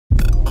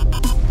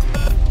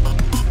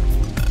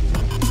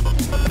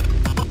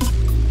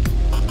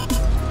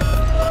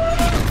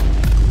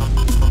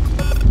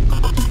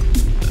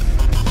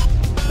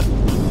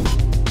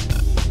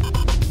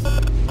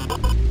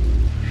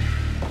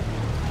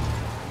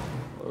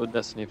Hello,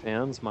 Destiny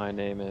fans. My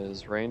name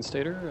is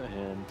Rainstater,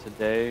 and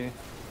today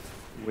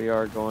we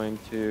are going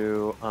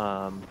to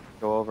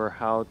go over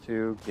how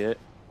to get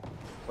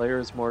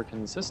players more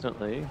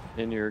consistently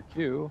in your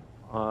queue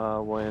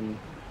when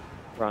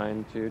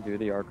trying to do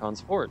the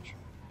Archon's Forge.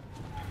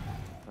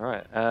 All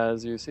right,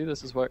 as you see,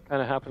 this is what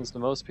kind of happens to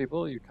most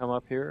people. You come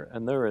up here,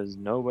 and there is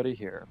nobody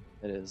here.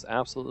 It is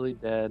absolutely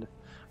dead.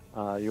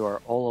 You are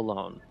all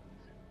alone.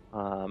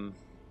 Um,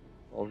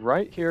 Well,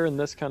 right here in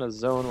this kind of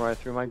zone where I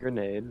threw my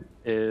grenade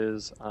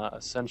is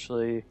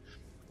essentially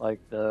like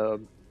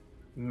the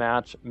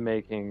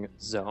matchmaking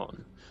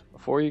zone.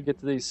 Before you get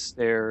to these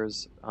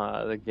stairs,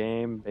 the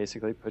game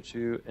basically puts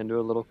you into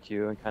a little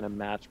queue and kind of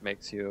match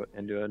makes you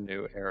into a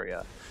new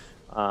area.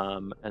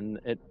 And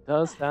it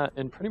does that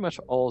in pretty much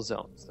all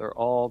zones. They're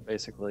all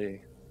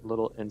basically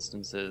little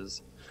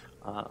instances.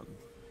 Um,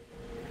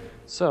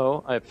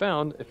 so I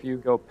found if you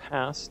go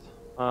past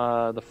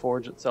the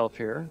forge itself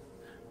here,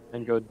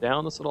 and go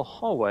down this little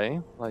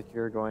hallway, like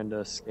you're going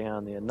to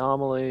scan the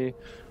anomaly,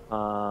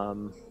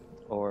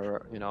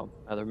 or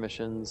other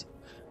missions.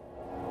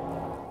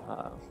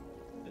 Uh,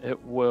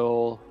 it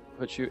will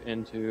put you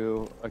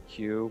into a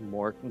queue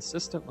more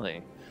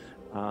consistently.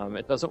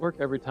 It doesn't work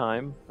every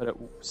time, but it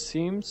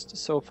seems to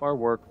so far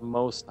work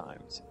most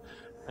times.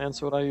 And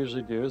so what I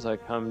usually do is I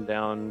come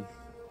down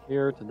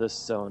here to this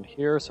zone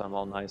here, so I'm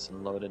all nice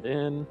and loaded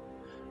in.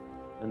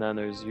 And then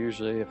there's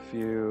usually a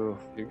few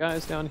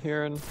guys down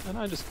here, and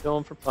I just kill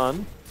them for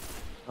fun.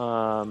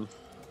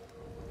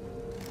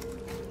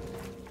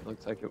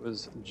 Looks like it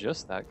was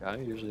just that guy.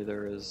 Usually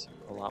there is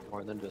a lot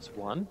more than just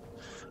one.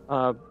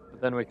 But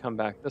then we come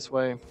back this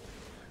way.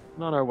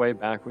 And on our way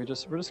back, we're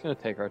just gonna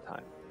take our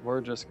time.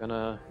 We're just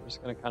gonna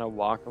kind of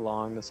walk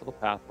along this little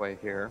pathway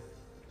here.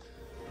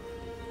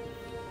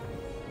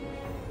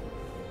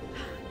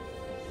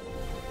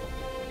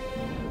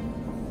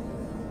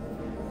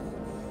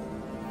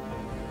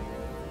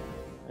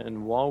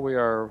 And while we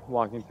are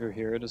walking through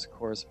here, it is of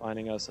course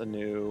finding us a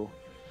new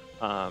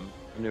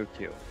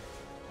queue.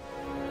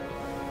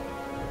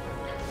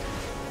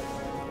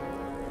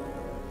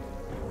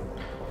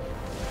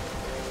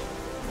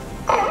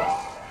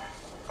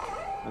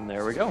 And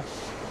there we go.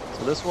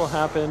 So this will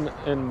happen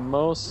in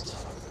most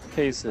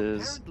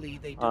cases.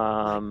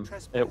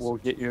 It will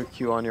get you a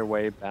queue on your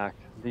way back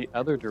the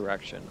other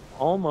direction.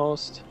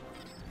 Almost,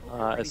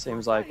 it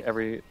seems like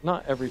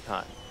not every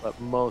time, but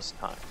most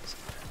times.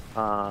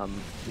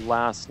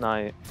 Last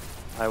night,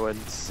 I would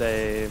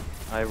say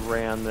I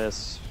ran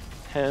this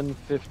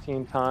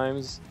 10-15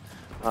 times.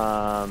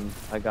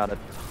 I got a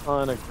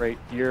ton of great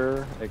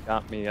gear. It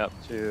got me up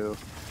to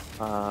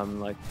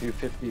like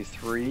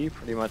 253,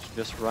 pretty much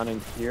just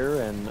running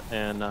here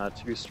and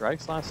 2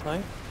 strikes last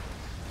night.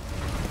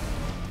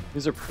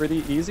 These are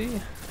pretty easy.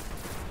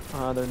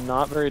 They're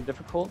not very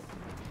difficult.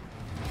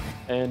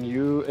 And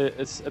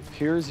it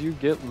appears you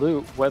get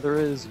loot, whether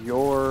it is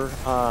your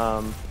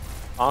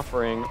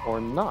offering or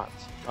not,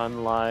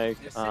 unlike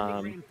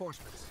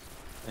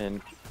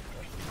in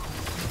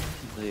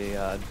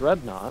the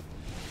Dreadnought,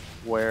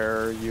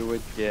 where you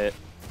would get,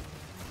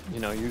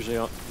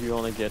 usually you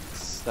only get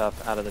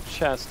stuff out of the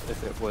chest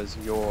if it was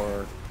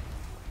your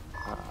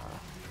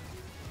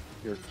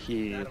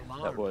key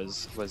that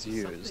was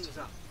used.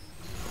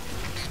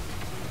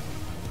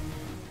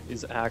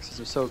 These axes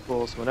are so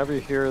cool, so whenever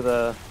you hear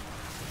the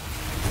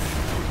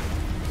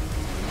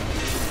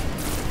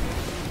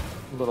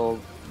little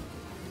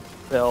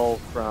bell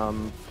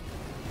from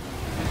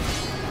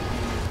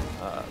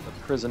the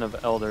Prison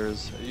of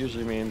Elders, it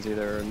usually means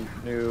either a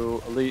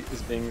new elite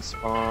is being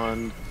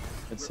spawned,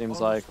 it seems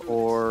like,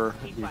 or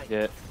you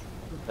get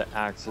the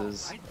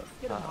axes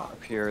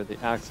up here. The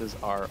axes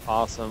are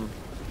awesome.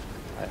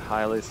 I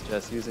highly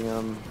suggest using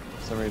them.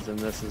 For some reason,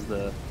 this is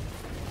the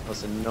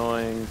most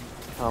annoying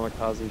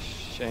kamikaze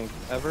shank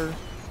ever.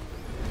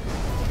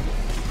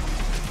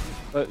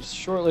 But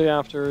shortly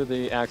after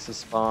the axes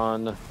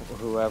spawn,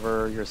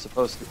 whoever you're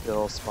supposed to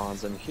kill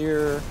spawns in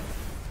here.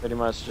 Pretty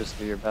much just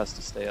do your best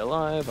to stay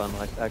alive,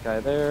 unlike that guy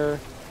there,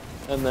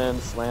 and then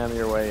slam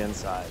your way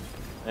inside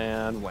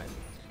and win.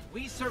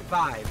 We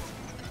survived.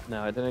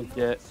 Now I didn't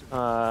get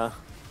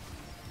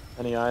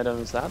any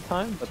items that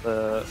time,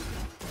 but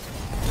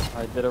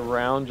I did a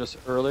round just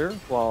earlier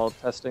while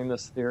testing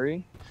this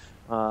theory,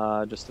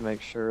 just to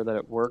make sure that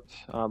it worked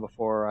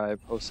before I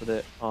posted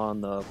it on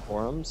the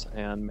forums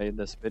and made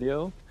this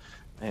video.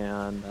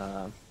 And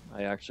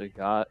I actually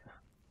got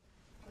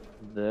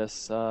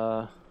this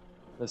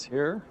this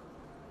here,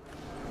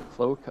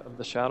 Cloak of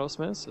the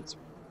Shadowsmiths. It's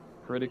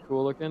pretty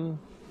cool looking,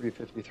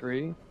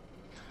 353.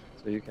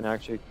 So you can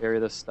actually carry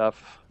this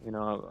stuff.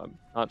 I'm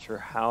not sure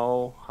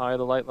how high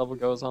the light level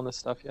goes on this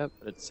stuff yet,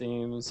 but it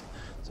seems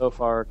so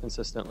far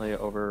consistently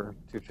over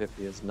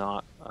 250 is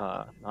not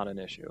an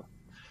issue.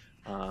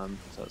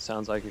 So it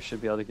sounds like you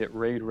should be able to get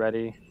raid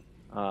ready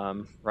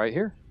right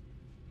here.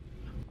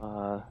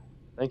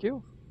 Thank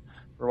you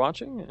for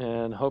watching,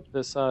 and hope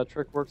this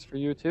trick works for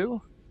you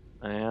too,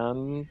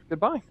 and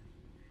goodbye.